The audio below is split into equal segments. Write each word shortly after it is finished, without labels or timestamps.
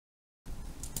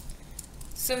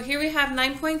So here we have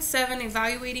 9.7,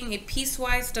 evaluating a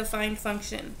piecewise defined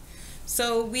function.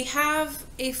 So we have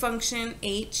a function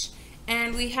h,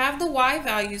 and we have the y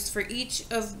values for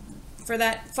for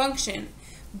that function,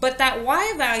 but that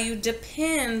y value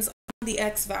depends on the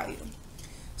x value.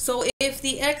 So if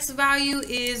the x value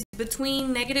is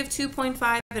between negative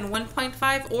 2.5 and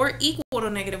 1.5 or equal to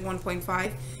negative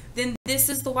 1.5, then this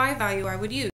is the y value I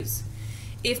would use.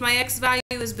 If my x value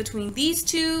is between these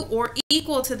two or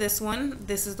equal to this one,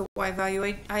 this is the y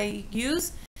value I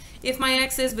use. If my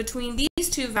x is between these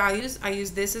two values, I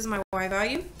use this as my y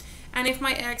value. And if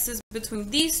my x is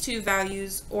between these two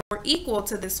values or equal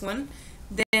to this one,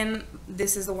 then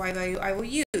this is the y value I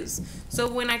will use. So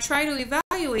when I try to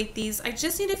evaluate these, I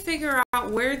just need to figure out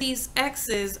where these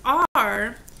x's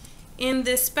are in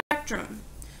this spectrum.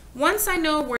 Once I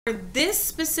know where this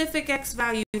specific x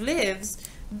value lives,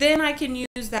 then I can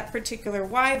use that particular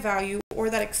y value or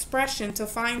that expression to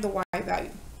find the y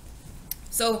value.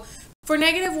 So for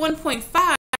negative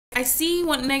 1.5, I see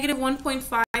negative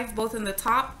 1.5 both in the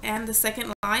top and the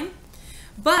second line,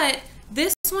 but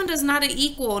this one does not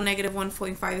equal negative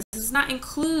 1.5. This does not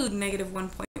include negative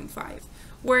 1.5.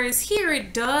 Whereas here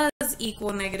it does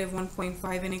equal negative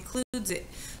 1.5 and includes it.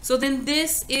 So then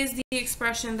this is the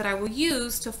expression that I will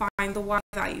use to find the y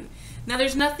value. Now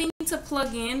there's nothing to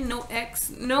plug in, no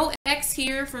x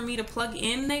here for me to plug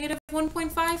in negative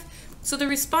 1.5. So the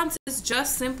response is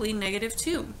just simply negative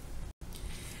 2.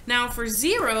 Now for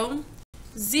 0,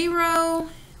 0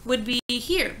 would be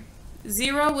here.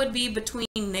 0 would be between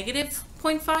negative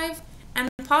 0.5 and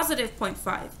positive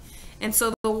 0.5. And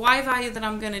so the y value that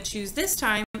I'm going to choose this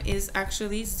time is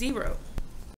actually 0.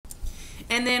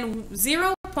 And then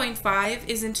 0.5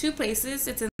 is in two places.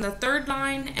 It's in the third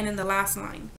line and in the last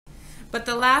line. But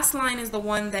the last line is the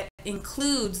one that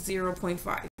includes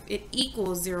 0.5. It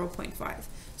equals 0.5.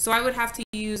 So I would have to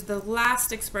use the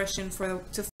last expression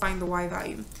to find the y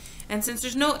value. And since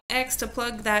there's no x to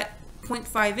plug that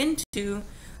 0.5 into,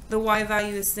 the y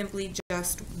value is simply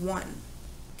just 1.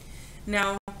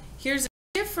 Now, here's a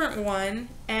different one,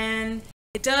 and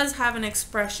it does have an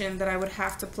expression that I would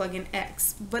have to plug in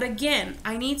x. But again,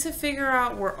 I need to figure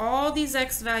out where all these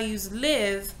x values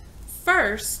live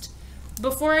first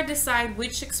before I decide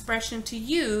which expression to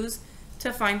use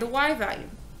to find the y value.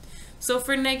 So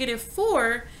for negative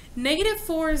 4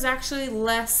 is actually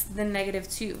less than negative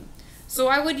 2. So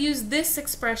I would use this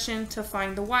expression to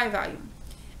find the y value.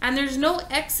 And there's no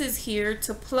x's here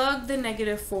to plug the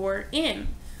negative 4 in.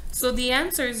 So the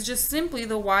answer is just simply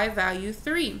the y value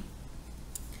 3.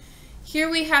 Here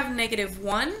we have negative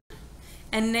 1,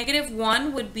 and negative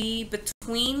 1 would be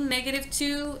between negative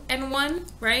 2 and 1,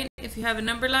 right? If you have a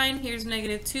number line, here's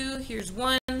negative 2, here's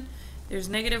 1, there's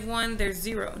negative 1, there's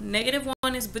 0. Negative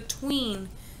 1 is between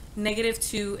negative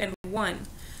 2 and 1.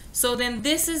 So then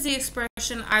this is the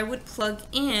expression I would plug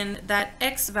in that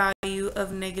x value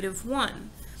of negative 1.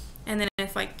 And then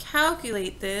if I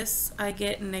calculate this, I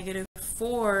get negative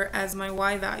 4 as my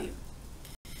y value.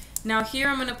 Now here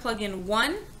I'm going to plug in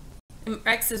 1.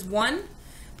 X is 1,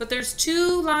 but there's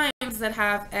two lines that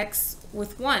have x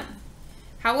with 1.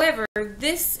 However,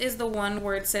 this is the one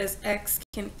where it says x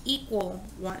can equal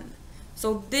 1.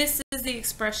 So this is the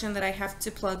expression that I have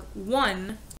to plug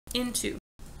 1 into.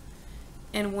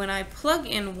 And when I plug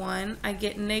in 1, I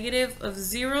get negative of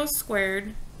 0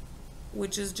 squared,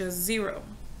 which is just 0.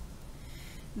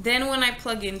 Then when I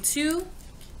plug in 2,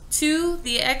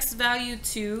 the x value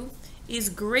 2 is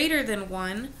greater than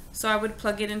 1, so I would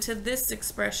plug it into this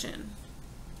expression.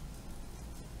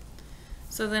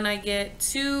 So then I get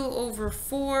 2 over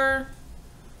 4,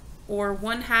 or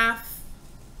 1/2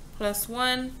 plus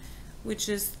 1, which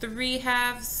is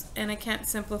 3/2, and I can't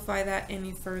simplify that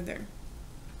any further.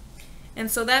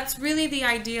 And so that's really the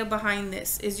idea behind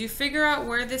this, is you figure out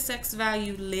where this x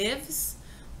value lives.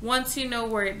 Once you know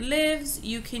where it lives,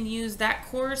 you can use that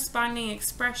corresponding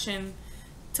expression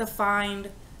to find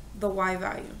the y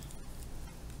value.